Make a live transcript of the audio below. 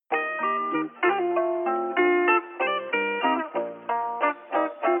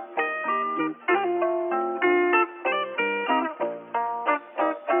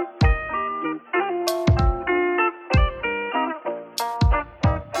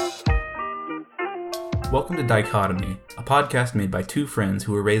Welcome to Dichotomy, a podcast made by two friends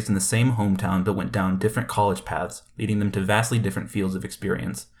who were raised in the same hometown but went down different college paths, leading them to vastly different fields of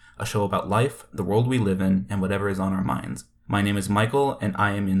experience. A show about life, the world we live in, and whatever is on our minds. My name is Michael, and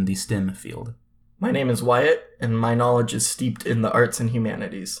I am in the STEM field. My name is Wyatt, and my knowledge is steeped in the arts and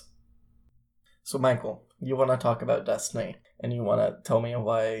humanities. So Michael, you want to talk about destiny, and you want to tell me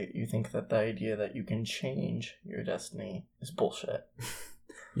why you think that the idea that you can change your destiny is bullshit.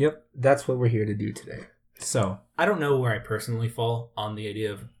 Yep, that's what we're here to do today. So, I don't know where I personally fall on the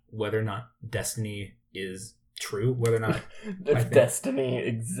idea of whether or not destiny is true, whether or not destiny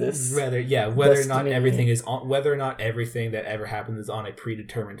exists. Whether or not everything is on, whether or not everything that ever happens is on a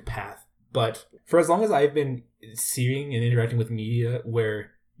predetermined path. But for as long as I've been seeing and interacting with media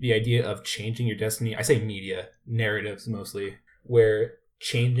where the idea of changing your destiny, I say media, narratives mostly, where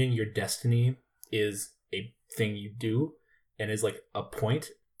changing your destiny is a thing you do and is like a point,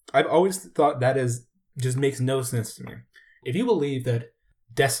 I've always thought that just makes no sense to me. If you believe that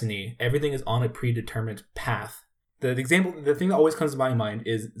destiny, everything is on a predetermined path, the thing that always comes to my mind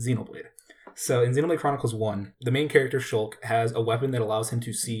is Xenoblade. So in Xenoblade Chronicles 1, the main character Shulk has a weapon that allows him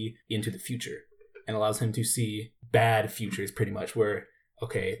to see into the future and allows him to see bad futures pretty much where,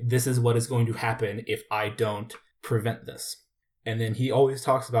 okay, this is what is going to happen if I don't prevent this. And then he always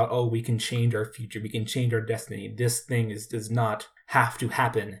talks about, oh, we can change our future. We can change our destiny. This thing does not have to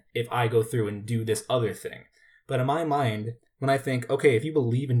happen if I go through and do this other thing. But in my mind, when I think, okay, if you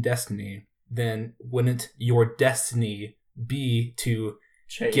believe in destiny, then wouldn't your destiny be to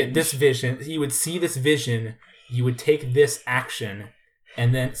get this vision? You would see this vision, you would take this action,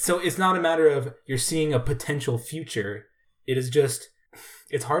 and then, so it's not a matter of you're seeing a potential future. It is just,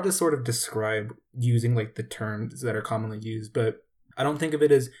 it's hard to sort of describe using like the terms that are commonly used, but I don't think of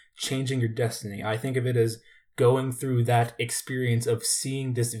it as changing your destiny. I think of it as going through that experience of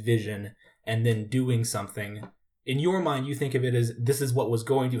seeing this vision and then doing something. In your mind, you think of it as this is what was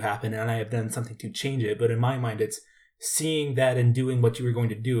going to happen and I have done something to change it. But in my mind, it's seeing that and doing what you were going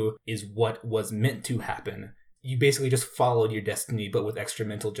to do is what was meant to happen. You basically just followed your destiny, but with extra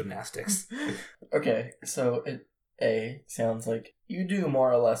mental gymnastics. Okay, so it sounds like you do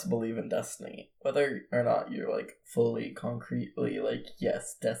more or less believe in destiny. Whether or not you're like fully, concretely like,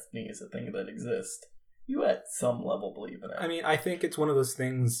 yes, destiny is a thing that exists. You at some level believe in it. I mean, I think it's one of those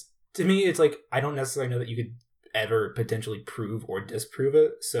things, to me, it's like, I don't necessarily know that you could ever potentially prove or disprove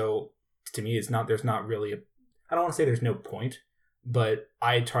it. So to me, there's not really I don't want to say there's no point, but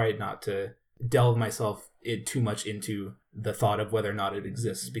I try not to delve myself too much into the thought of whether or not it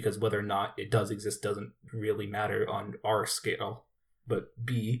exists, because whether or not it does exist doesn't really matter on our scale. But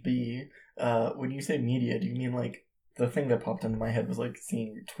when you say media, do you mean like, the thing that popped into my head was like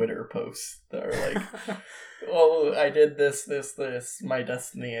seeing Twitter posts that are like, oh, I did this, my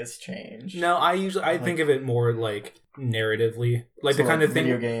destiny has changed. No, I think of it more like narratively, like so the kind of thing,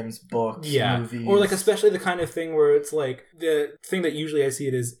 video games, books, movies, or like especially the kind of thing where it's like the thing that usually I see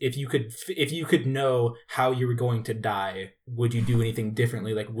it is if you could know how you were going to die, would you do anything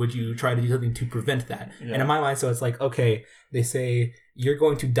differently? Like, would you try to do something to prevent that? Yeah. And in my mind, so it's like, okay, they say you're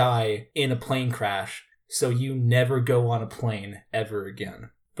going to die in a plane crash, so you never go on a plane ever again.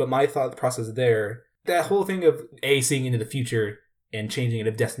 But my thought process there, that whole thing of seeing into the future and changing it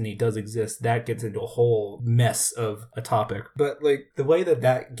if destiny does exist, that gets into a whole mess of a topic. But like the way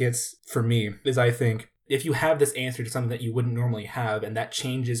that gets for me is, I think if you have this answer to something that you wouldn't normally have, and that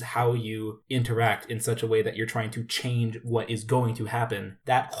changes how you interact in such a way that you're trying to change what is going to happen,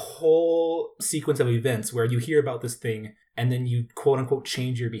 that whole sequence of events where you hear about this thing and then you quote unquote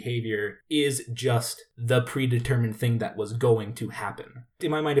change your behavior is just the predetermined thing that was going to happen.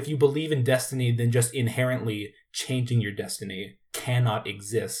 In my mind, if you believe in destiny, then just inherently changing your destiny cannot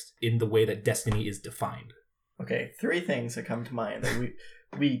exist in the way that destiny is defined. Okay, 3 things that come to mind that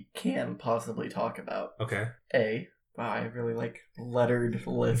we can possibly talk about. Okay. Wow, I really like lettered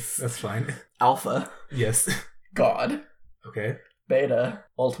lists. That's fine. Alpha. Yes. God. Okay. Beta,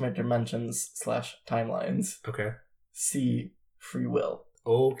 ultimate dimensions / timelines. Okay. C, free will.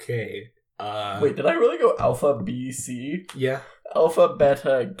 Okay. Wait, did I really go alpha, B, C? Yeah. Alpha,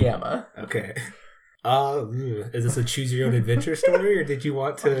 beta, gamma. Okay. Is this a choose your own adventure story, or did you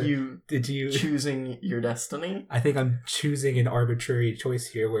want to? Did you choosing your destiny? I think I'm choosing an arbitrary choice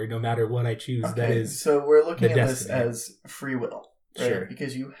here, where no matter what I choose, that is. So we're looking at this as free will, right? Sure.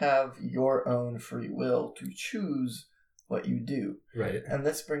 Because you have your own free will to choose what you do, right? And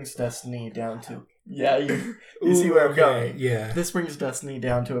this brings destiny down to you see where I'm going. Yeah. This brings destiny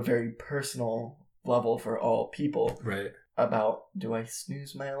down to a very personal level for all people, right? About, do I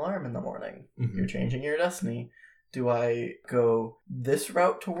snooze my alarm in the morning? Mm-hmm. You're changing your destiny. do I go this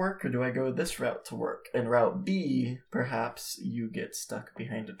route to work or do I go this route to work? And route B, perhaps you get stuck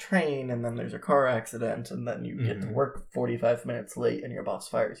behind a train and then there's a car accident and then you get to work 45 minutes late and your boss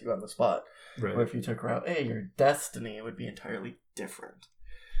fires you on the spot. Right. Or if you took route A, your destiny would be entirely different.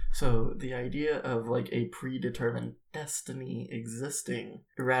 So the idea of like a predetermined destiny existing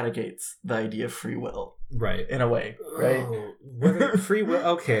eradicates the idea of free will. Right. In a way, right? Oh, whether free will...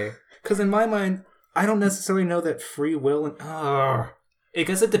 Okay. Because in my mind, I don't necessarily know that free will and... I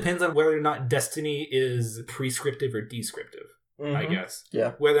guess it depends on whether or not destiny is prescriptive or descriptive, I guess.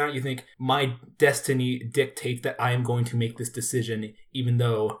 Yeah. Whether or not you think my destiny dictates that I am going to make this decision even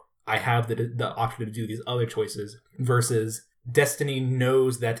though I have the option to do these other choices, versus destiny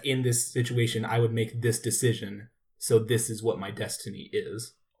knows that in this situation I would make this decision, so this is what my destiny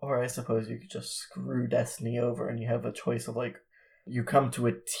is. Or I suppose you could just screw destiny over and you have a choice of like, you come to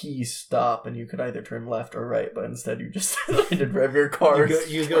a T stop and you could either turn left or right, but instead you just decided to drive your car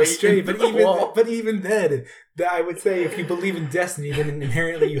you go straight. But wall. even then, I would say if you believe in destiny, then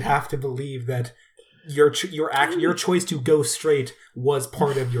inherently you have to believe that your choice to go straight was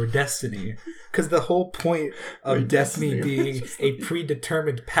part of your destiny. Because the whole point of destiny being a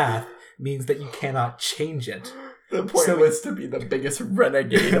predetermined path means that you cannot change it. The point was to be the biggest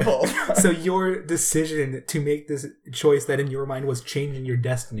renegade of all time. So your decision to make this choice that in your mind was changing your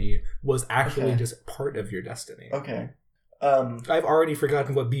destiny was actually just part of your destiny. Okay. I've already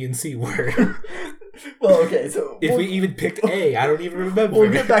forgotten what B and C were. Well, okay, so... If we even picked A, I don't even remember.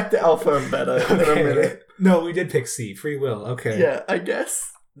 We'll get back to alpha and beta in a minute. No, we did pick C, free will, okay. Yeah, I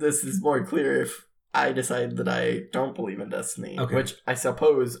guess this is more clear if I decide that I don't believe in destiny, which I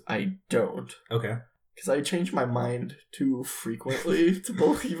suppose I don't. Okay. Because I change my mind too frequently to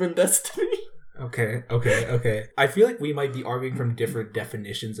believe in destiny. Okay. I feel like we might be arguing from different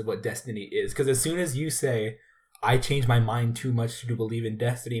definitions of what destiny is. Because as soon as you say, I change my mind too much to believe in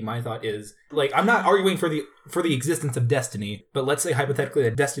destiny, my thought is, like, I'm not arguing for the existence of destiny, but let's say hypothetically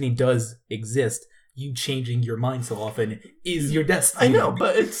that destiny does exist. You changing your mind so often is your destiny. I know,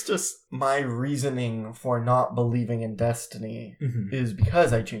 but it's just my reasoning for not believing in destiny is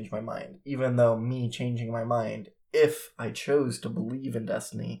because I changed my mind. Even though me changing my mind, if I chose to believe in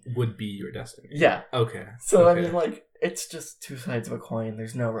destiny, would be your destiny. Yeah. Okay. So, I mean, like, it's just two sides of a coin.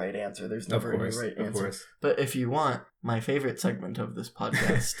 There's no right answer. There's never any right answer. Of course. But if you want my favorite segment of this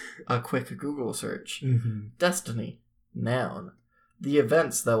podcast, a quick Google search. Destiny. Noun. The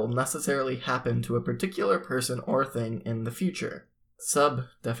events that will necessarily happen to a particular person or thing in the future.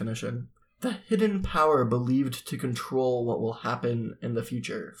 Sub-definition. The hidden power believed to control what will happen in the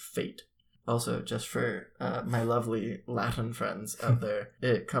future. Fate. Also, just for my lovely Latin friends out there,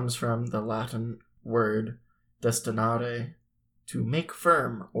 it comes from the Latin word destinare, to make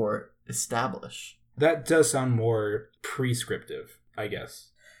firm or establish. That does sound more prescriptive, I guess.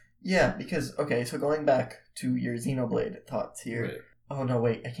 Yeah, because, okay, so going back to your Xenoblade thoughts here. Right. Oh, no,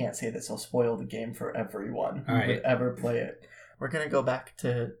 wait, I can't say this. I'll spoil the game for everyone who would ever play it. We're going to go back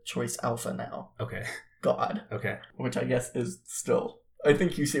to choice alpha now. Okay. God. Okay. Which I guess is still... I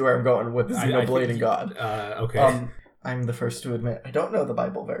think you see where I'm going with the Xenoblade and God. Okay. I'm the first to admit, I don't know the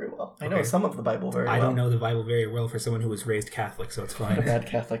Bible very well. I know some of the Bible very well. I don't know the Bible very well for someone who was raised Catholic, so it's fine. A bad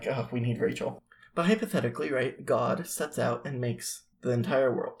Catholic. Oh, we need Rachel. But hypothetically, right, God sets out and makes the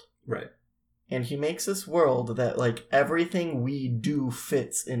entire world. Right. And he makes this world that, like, everything we do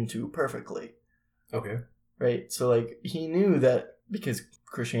fits into perfectly. Okay. Right? So, like, he knew that, because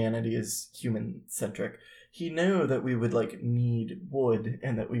Christianity is human-centric, he knew that we would, like, need wood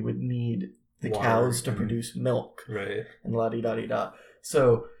and that we would need the water, cows to produce milk. Right. And la-di-da-di-da.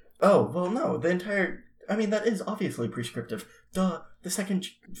 So, no, the entire... I mean, that is obviously prescriptive. Duh, the second...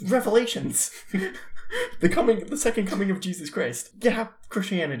 Revelations! The second coming of Jesus Christ. Yeah,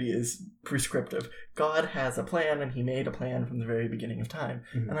 Christianity is prescriptive. God has a plan, and he made a plan from the very beginning of time.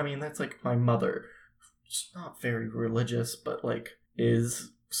 And I mean, that's like my mother. She's not very religious, but like,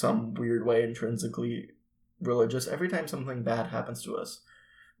 is some weird way intrinsically religious. Every time something bad happens to us,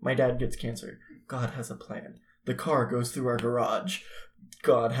 my dad gets cancer. God has a plan. The car goes through our garage.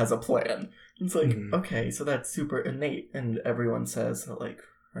 God has a plan. It's like, okay, so that's super innate, and everyone says that, like,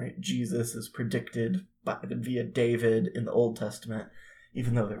 right, Jesus is predicted via David in the Old Testament,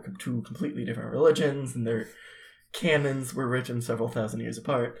 even though they're two completely different religions, and their canons were written several thousand years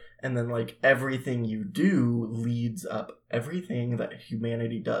apart, and then, like, everything you do leads up, everything that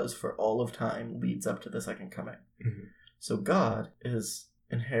humanity does for all of time leads up to the second coming. So God is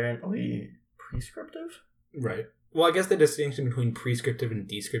inherently prescriptive? Right. Well, I guess the distinction between prescriptive and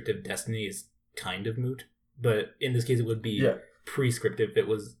descriptive destiny is kind of moot, but in this case it would be prescriptive. It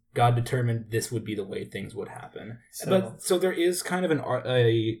was God determined this would be the way things would happen. So- So there is kind of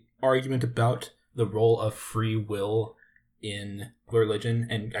a argument about the role of free will in religion,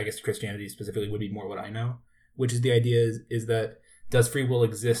 and I guess Christianity specifically would be more what I know, which is the idea is that does free will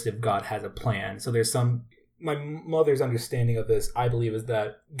exist if God has a plan? So there's my mother's understanding of this, I believe, is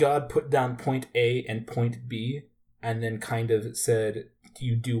that God put down point A and point B and then kind of said,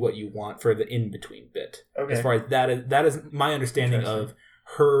 you do what you want for the in-between bit. Okay. As far as that is my understanding of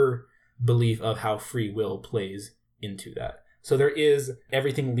her belief of how free will plays into that. So there is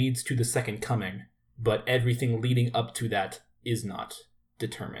everything leads to the second coming, but everything leading up to that is not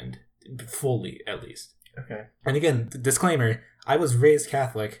determined fully, at least. Okay. And again, disclaimer, I was raised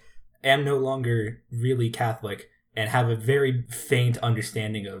Catholic, am no longer really Catholic, and have a very faint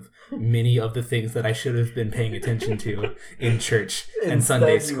understanding of many of the things that I should have been paying attention to in church and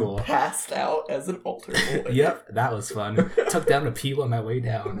Sunday Instead, school. You passed out as an altar boy. Yep, that was fun. Took down a pew on my way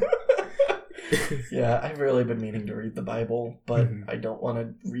down. Yeah, I've really been meaning to read the Bible, but I don't want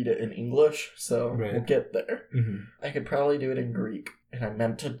to read it in English, so Right. we'll get there. Mm-hmm. I could probably do it in Greek, and I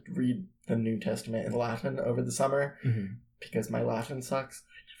meant to read the New Testament in Latin over the summer, Mm-hmm. because my Latin sucks.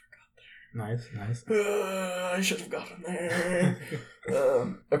 Nice. I should have gotten there.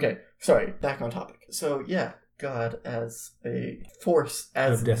 Okay, sorry, back on topic. So, yeah, God as a force,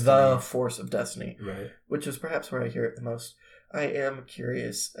 as Of the destiny. force of destiny, Right. which is perhaps where I hear it the most. I am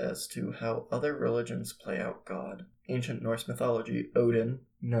curious as to how other religions play out God. Ancient Norse mythology, Odin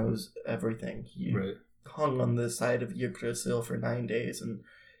knows everything. He Right. hung on the side of Yggdrasil for 9 days and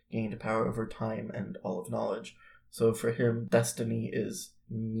gained power over time and all of knowledge. So for him, destiny is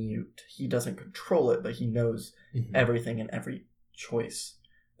mute. He doesn't control it, but he knows Mm-hmm. everything and every choice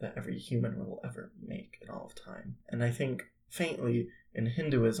that every human will ever make in all of time. And I think, faintly, in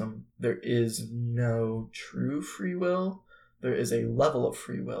Hinduism, there is no true free will. There is a level of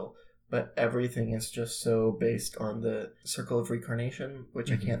free will, but everything is just so based on the circle of reincarnation, which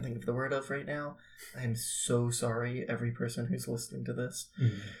Mhm. I can't think of the word of right now. I'm so sorry, every person who's listening to this.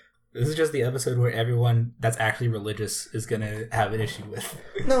 Mm-hmm. This is just the episode where everyone that's actually religious is going to have an issue with.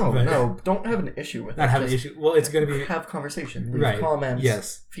 No, But- no, don't have an issue with it. Not have an Just issue. Well, it's going to be... have conversation, leave Right, comments,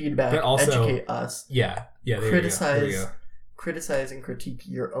 yes. feedback, But also- educate us, Yeah. There criticize, you go. criticize and critique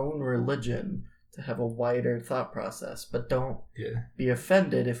your own religion to have a wider thought process, but don't Yeah. be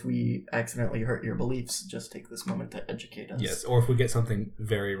offended if we accidentally hurt your beliefs. Just take this moment to educate us. Yes, or if we get something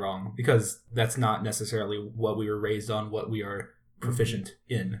very wrong, because that's not necessarily what we were raised on, what we are proficient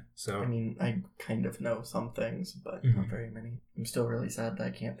in. So I mean, I kind of know some things, but Mhm. not very many. I'm still really sad that I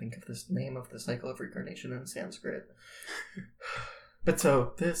can't think of this name of the cycle of reincarnation in Sanskrit. But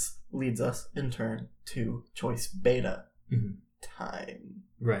so, this leads us, in turn, to choice beta. Mhm. Time.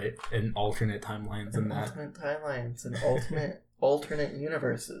 right, and alternate timelines and that. Alternate timelines and alternate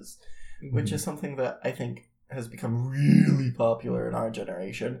universes. Which Mhm. is something that I think has become really popular in our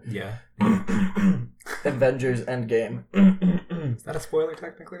generation. Yeah. Avengers Endgame. Is that a spoiler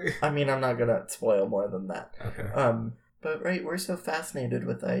technically? I mean, I'm not gonna spoil more than that. Okay. But right, we're so fascinated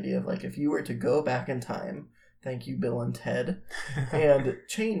with the idea of like if you were to go back in time, thank you, Bill and Ted, and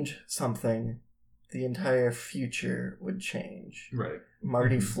change something, the entire future would change. Right.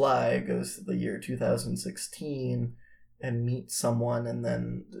 Marty Mhm. Fly goes to the year 2016 and meets someone, and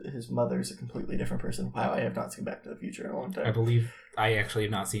then his mother's a completely different person. Wow, I have not seen Back to the Future in a long time. I believe I actually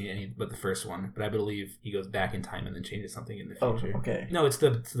have not seen any but the first one, but I believe he goes back in time and then changes something in the Oh, future. okay. No, it's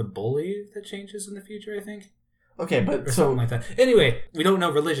the bully that changes in the future, I think. Okay, Or but so something like that. Anyway, we don't know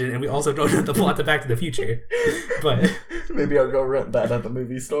religion and we also don't know the plot to Back to the Future. But maybe I'll go rent that at the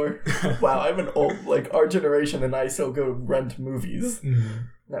movie store. Wow, I'm an old, like, our generation and I still go rent movies. Mhm.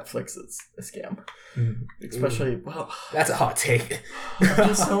 Netflix is a scam. Mhm. Especially, well, That's a hot take. I'm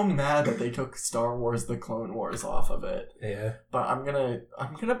just so mad that they took Star Wars The Clone Wars off of it. Yeah. But I'm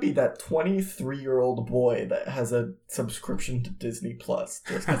gonna be that 23-year-old boy that has a subscription to Disney Plus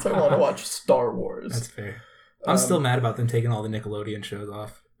just because I want to watch Star Wars. That's fair. I'm still mad about them taking all the Nickelodeon shows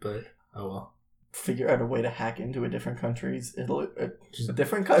off, but oh well. Figure out a way to hack into a different country's Italy,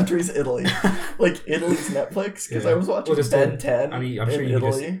 like Italy's Netflix. Because Yeah. I was watching Well, just Ben don't- 10 I mean, I'm sure in you can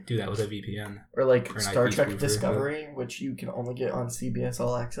Italy, just do that with a VPN. or like or an Star IP Trek spoofer, Discovery, which you can only get on CBS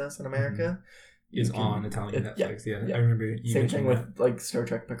All Access in America. Is You can- on Italian it- yeah, Netflix. Yeah, yeah. I remember you Same thing mentioned with like Star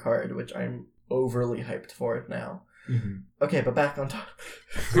Trek Picard, which I'm overly hyped for it now. that. Mhm. Okay, but back on top.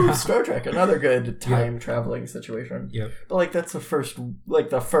 Star Trek, another good time traveling situation. Yep. But like that's the first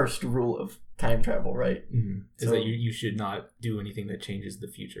rule of time travel, right? Mhm. Is So- that you should not do anything that changes the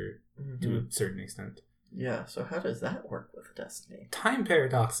future to Mhm. a certain extent. Yeah. So how does that work with Destiny? Time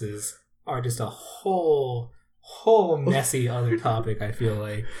paradoxes are just a whole whole messy other topic. I feel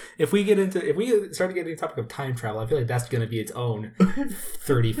like if we start to get into the topic of time travel, I feel like that's going to be its own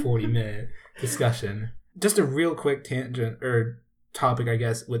 30-40 minute discussion. Just a real quick tangent or topic, I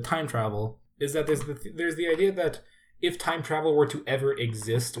guess, with time travel is that there's the idea that if time travel were to ever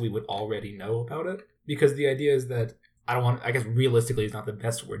exist, we would already know about it. Because the idea is that I guess realistically is not the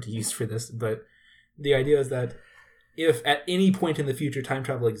best word to use for this, but the idea is that if at any point in the future time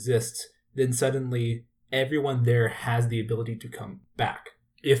travel exists, then suddenly everyone there has the ability to come back.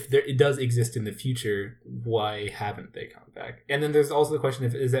 If it does exist in the future, why haven't they come back? And then there's also the question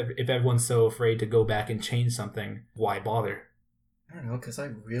if everyone's so afraid to go back and change something, why bother? I don't know, because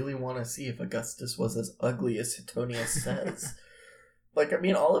I really want to see if Augustus was as ugly as Suetonius says. Like, I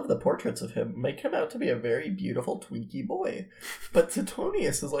mean, all of the portraits of him make him out to be a very beautiful, tweaky boy. But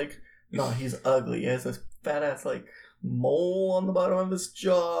Suetonius is like, no, he's ugly. He has this fat-ass, like, mole on the bottom of his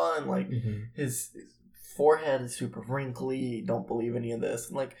jaw, and, like, his forehead is super wrinkly. Don't believe any of this.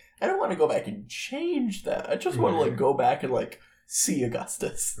 And, like, I don't want to go back and change that. I just want to, like, go back and, like, see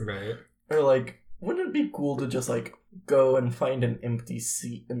Augustus. Right. Or, like, wouldn't it be cool to just, like, go and find an empty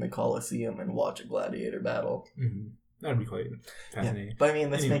seat in the Colosseum and watch a gladiator battle? Mm-hmm. That would be quite fascinating. Yeah, but I mean,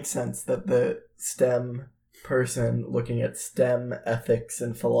 this makes sense that the STEM person looking at STEM ethics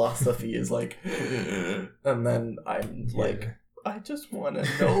and philosophy is like, and then I'm like, I just want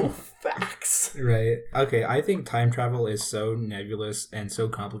to know facts. Right. Okay, I think time travel is so nebulous and so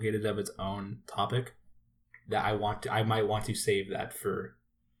complicated of its own topic that I might want to save that for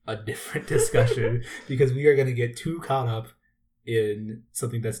a different discussion because we are going to get too caught up in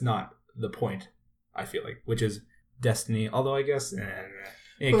something that's not the point, I feel like, which is destiny, although I guess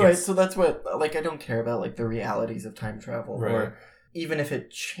right, so that's what, like, I don't care about, like, the realities of time travel, right. Or even if it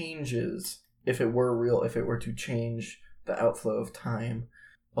changes, if it were real, if it were to change the outflow of time.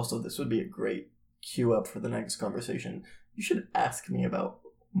 Also, this would be a great cue up for the next conversation. You should ask me about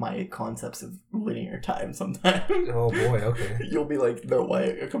my concepts of linear time sometime. Oh boy, okay. You'll be like, no, why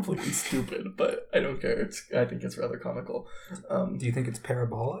you're completely stupid, but I don't care. I think it's rather comical. Do you think it's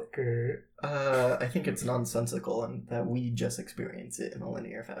parabolic or? I think it's nonsensical and that we just experience it in a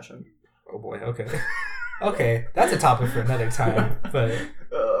linear fashion. Oh boy, okay. Okay, that's a topic for another time, but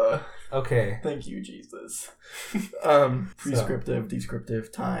okay. Thank you, Jesus. Prescriptive,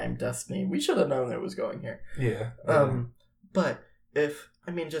 descriptive, time, destiny. We should have known it was going here. Yeah. But if,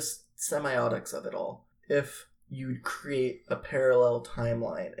 I mean, just semiotics of it all. If you create a parallel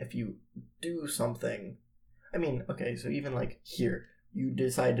timeline, if you do something, I mean, okay, so even like here, you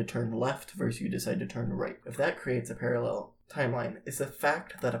decide to turn left versus you decide to turn right. If that creates a parallel timeline, it's the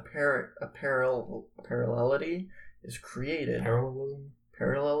fact that a parallelity is created.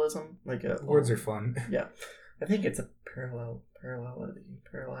 Parallelism? Like a... Words are fun. Yeah. I think it's a parallelity?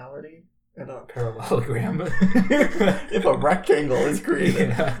 I don't know. Parallelogram. If a rectangle is created.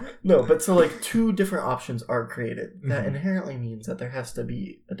 Yeah. No, but so like two different options are created. That inherently means that there has to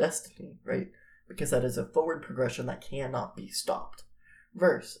be a destiny, right? Because that is a forward progression that cannot be stopped.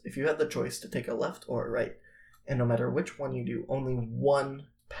 Verse, if you had the choice to take a left or a right, and no matter which one you do, only one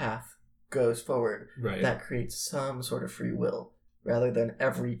path goes forward. Right. That creates some sort of free will, rather than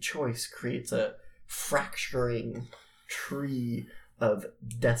every choice creates a fracturing tree of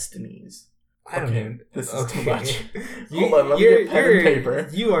destinies. I don't know. This is too much. Hold on, let me get pen and paper.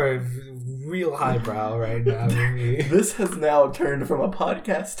 You are real highbrow right now with me. This has now turned from a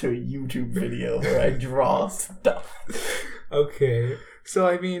podcast to a YouTube video where I draw stuff. Okay. So,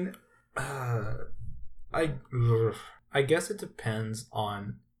 I mean, I guess it depends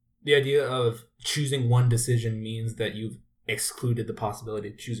on the idea of choosing one decision means that you've excluded the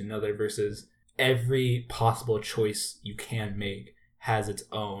possibility to choose another versus every possible choice you can make has its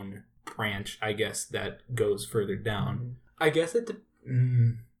own branch, I guess, that goes further down. I guess it...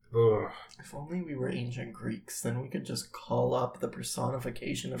 If only we were ancient Greeks, then we could just call up the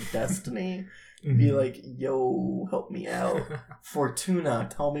personification of destiny and be like, yo, help me out. Fortuna,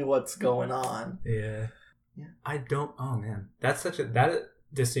 tell me what's going on. Yeah. I don't... Oh, man. That's such a... That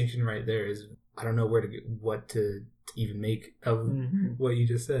distinction right there is... I don't know what to even make of what you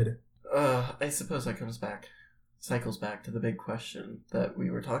just said. I suppose that cycles back to the big question that we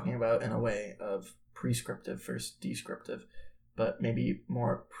were talking about in a way of prescriptive versus descriptive, but maybe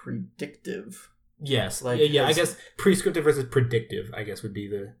more predictive. Yes. Like, yeah, I guess prescriptive versus predictive, I guess, would be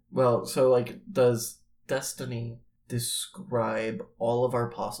the... Well, so, like, does destiny describe all of our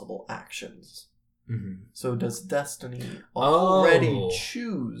possible actions? Mm-hmm. So does destiny already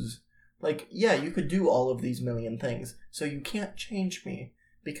choose... Like, yeah, you could do all of these million things, so you can't change me.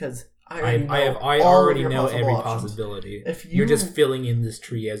 because I I already know every possibility. If you're just filling in this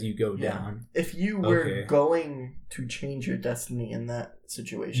tree as you go down. If you were going to change your destiny in that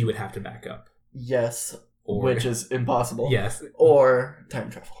situation, you would have to back up. Yes, which is impossible. Yes, or time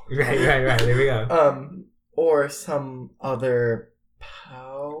travel. Right. There we go. Or some other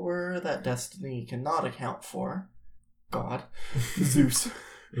power that destiny cannot account for. God, Zeus.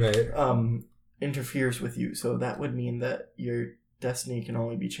 Right. Interferes with you, so that would mean that your destiny can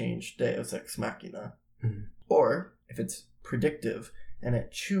only be changed Deus Ex Machina. Mm-hmm. Or if it's predictive and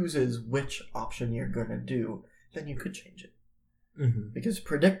it chooses which option you're gonna do, then you could change it. Mm-hmm. Because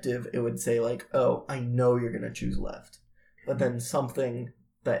predictive, it would say like, oh, I know you're gonna choose left, but then something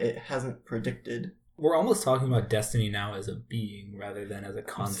that it hasn't predicted. We're almost talking about destiny now as a being rather than as a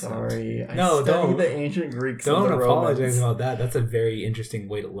concept. I'm sorry, I studied don't. The ancient Greeks. Don't and the apologize Romans. about that. That's a very interesting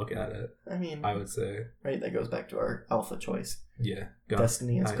way to look at it. I mean, I would say, right. That goes back to our alpha choice. Yeah,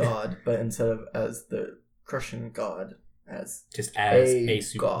 destiny is God, but instead of as the Christian God, as just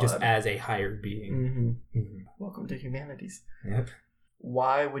as God. just as a higher being. Mm-hmm. Mm-hmm. Welcome to humanities. Yep.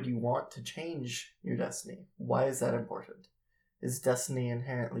 Why would you want to change your destiny? Why is that important? Is destiny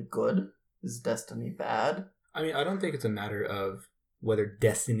inherently good? Is destiny bad? I mean, I don't think it's a matter of whether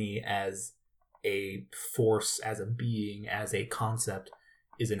destiny as a force, as a being, as a concept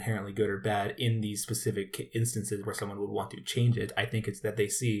is inherently good or bad in these specific instances where someone would want to change it. I think it's that they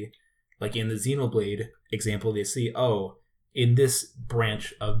see, like in the Xenoblade example, they see, oh, in this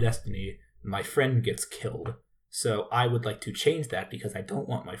branch of destiny, my friend gets killed. So I would like to change that because I don't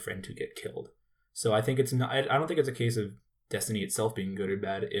want my friend to get killed. So I think it's not, I don't think it's a case of destiny itself being good or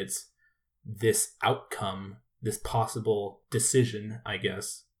bad. It's this outcome, this possible decision, I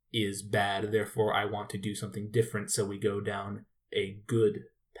guess, is bad. Therefore, I want to do something different. So we go down a good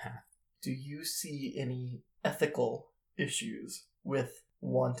path. Do you see any ethical issues with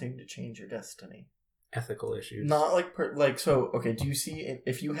wanting to change your destiny? Ethical issues? Not like, so, okay, do you see,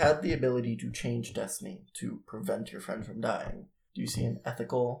 if you had the ability to change destiny to prevent your friend from dying, do you see an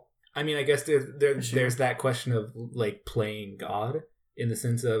ethical I mean, I guess there's that question of, like, playing God, in the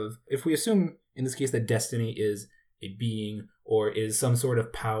sense of, if we assume, in this case, that destiny is a being or is some sort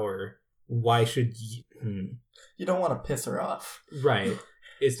of power, why should you... You don't want to piss her off. Right.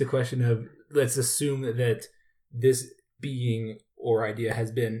 It's the question of, let's assume that this being or idea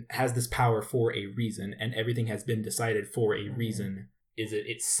has this power for a reason, and everything has been decided for a reason. Is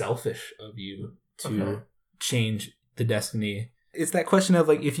it's selfish of you to change the destiny? It's that question of,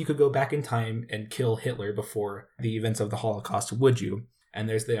 like, if you could go back in time and kill Hitler before the events of the Holocaust, would you? And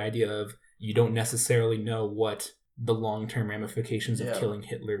there's the idea of, you don't necessarily know what the long-term ramifications of killing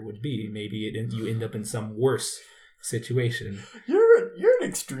Hitler would be. Maybe you end up in some worse situation. You're an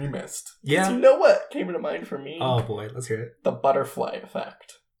extremist. Yeah. You know what came to mind for me? Oh boy, let's hear it. The butterfly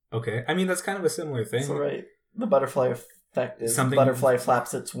effect. Okay. I mean, that's kind of a similar thing. So, right. The butterfly effect is the butterfly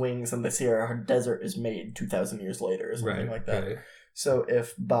flaps its wings and the Sahara Desert is made 2,000 years later or something like that. Right. So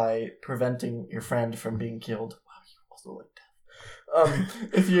if by preventing your friend from being killed... Wow, you also like that.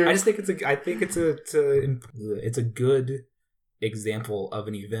 If you're... I just think it's a good example of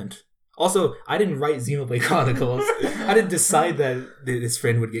an event. Also, I didn't write Xenoblade Chronicles. I didn't decide that this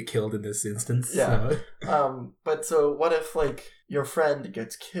friend would get killed in this instance. Yeah. So. But so what if, like, your friend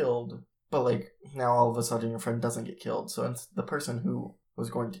gets killed, but, like, now all of a sudden your friend doesn't get killed. So the person who was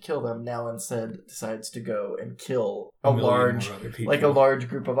going to kill them now instead decides to go and kill a large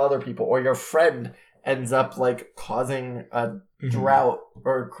group of other people. Or your friend ends up, like, causing a drought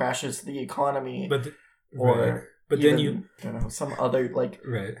or crashes the economy. But then you know, some other, like,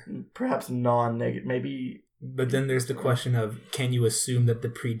 perhaps non-negative, maybe. But then there's the question of, can you assume that the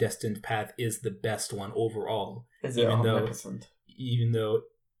predestined path is the best one overall? Is it omnipotent? Even though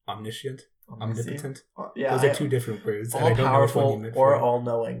omniscient? Omnipotent? Yeah, those are two different words. All powerful or all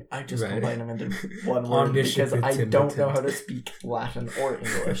knowing. I just combine them into one word because I don't know how to speak Latin or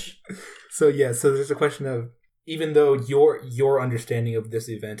English. So there's a question of, even though your understanding of this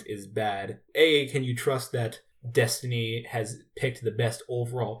event is bad, can you trust that destiny has picked the best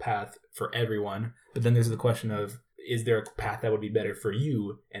overall path for everyone? But then there's the question of, is there a path that would be better for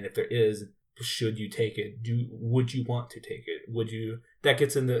you? And if there is, should you take it? Would you want to take it? That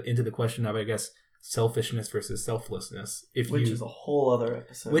gets into the question of, I guess, selfishness versus selflessness. Which is a whole other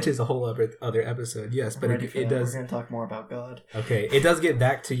episode. Yes, but it does. We're going to talk more about God. Okay, it does get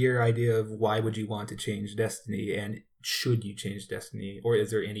back to your idea of, why would you want to change destiny, and should you change destiny, or is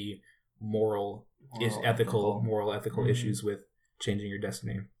there any moral ethical issues with changing your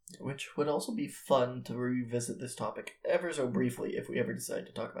destiny? Which would also be fun to revisit this topic ever so briefly if we ever decide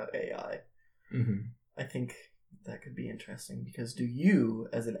to talk about AI. Mm-hmm. I think That could be interesting, because do you,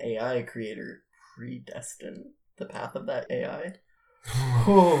 as an AI creator, predestine the path of that AI?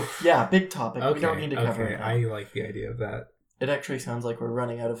 Oh, yeah, big topic. We don't need to cover it now. I like the idea of that. It actually sounds like we're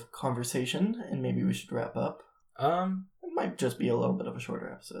running out of conversation, and maybe we should wrap up. It might just be a little bit of a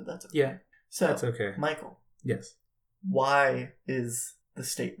shorter episode. That's okay. Yeah, so, that's okay. Michael. Yes. Why is the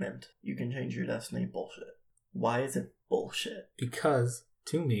statement, you can change your destiny, bullshit? Why is it bullshit? Because,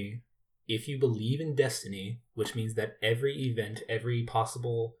 to me, if you believe in destiny, which means that every event, every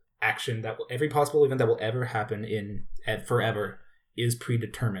possible action, every possible event that will ever happen forever is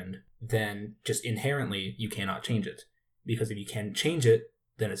predetermined, then just inherently you cannot change it. Because if you can change it,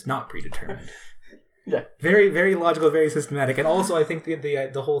 then it's not predetermined. Yeah. Very, very logical, very systematic. And also I think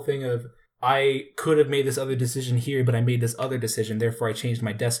the whole thing of, I could have made this other decision here, but I made this other decision, therefore I changed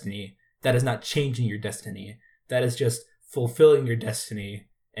my destiny. That is not changing your destiny. That is just fulfilling your destiny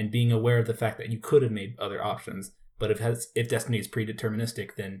and being aware of the fact that you could have made other options. But if destiny is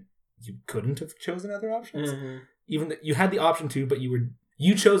predeterministic, then you couldn't have chosen other options. Mm-hmm. Even you had the option to, but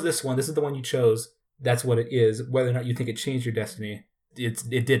you chose this one. This is the one you chose. That's what it is. Whether or not you think it changed your destiny,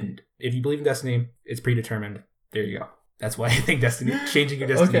 it didn't. If you believe in destiny, it's predetermined. There you go. That's why I think changing your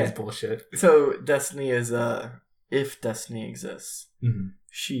destiny is bullshit. So destiny is if destiny exists. Mm-hmm.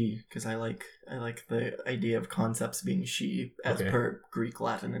 She, because I like the idea of concepts being she as per Greek,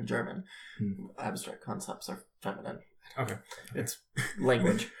 Latin, and German. Mm-hmm. Abstract concepts are feminine. Okay. It's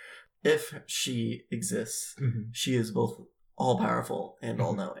language. If she exists, mm-hmm. she is both all-powerful and mm-hmm.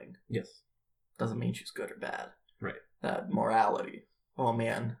 all-knowing. Yes. Doesn't mean she's good or bad. Right. That morality. Oh,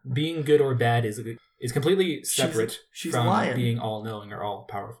 man. Being good or bad is completely separate she's from a lion. Being all-knowing or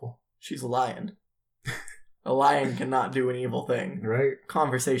all-powerful. She's a lion. A lion cannot do an evil thing. Right.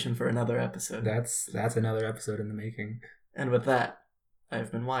 Conversation for another episode. That's another episode in the making. And with that,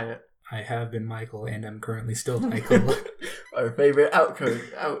 I've been Wyatt. I have been Michael, and I'm currently still Michael. Our favorite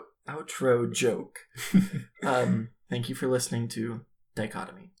outro joke. Thank you for listening to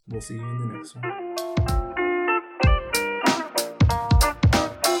Dichotomy. We'll see you in the next one.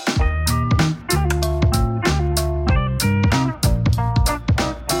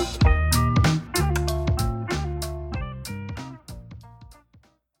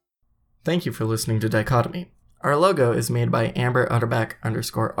 Thank you for listening to Dichotomy. Our logo is made by Amber_art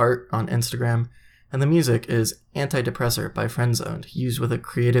on Instagram, and the music is Antidepressor by Friendzoned, used with a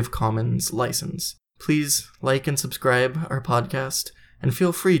Creative Commons license. Please like and subscribe our podcast, and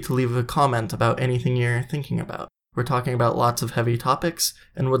feel free to leave a comment about anything you're thinking about. We're talking about lots of heavy topics,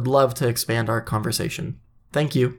 and would love to expand our conversation. Thank you.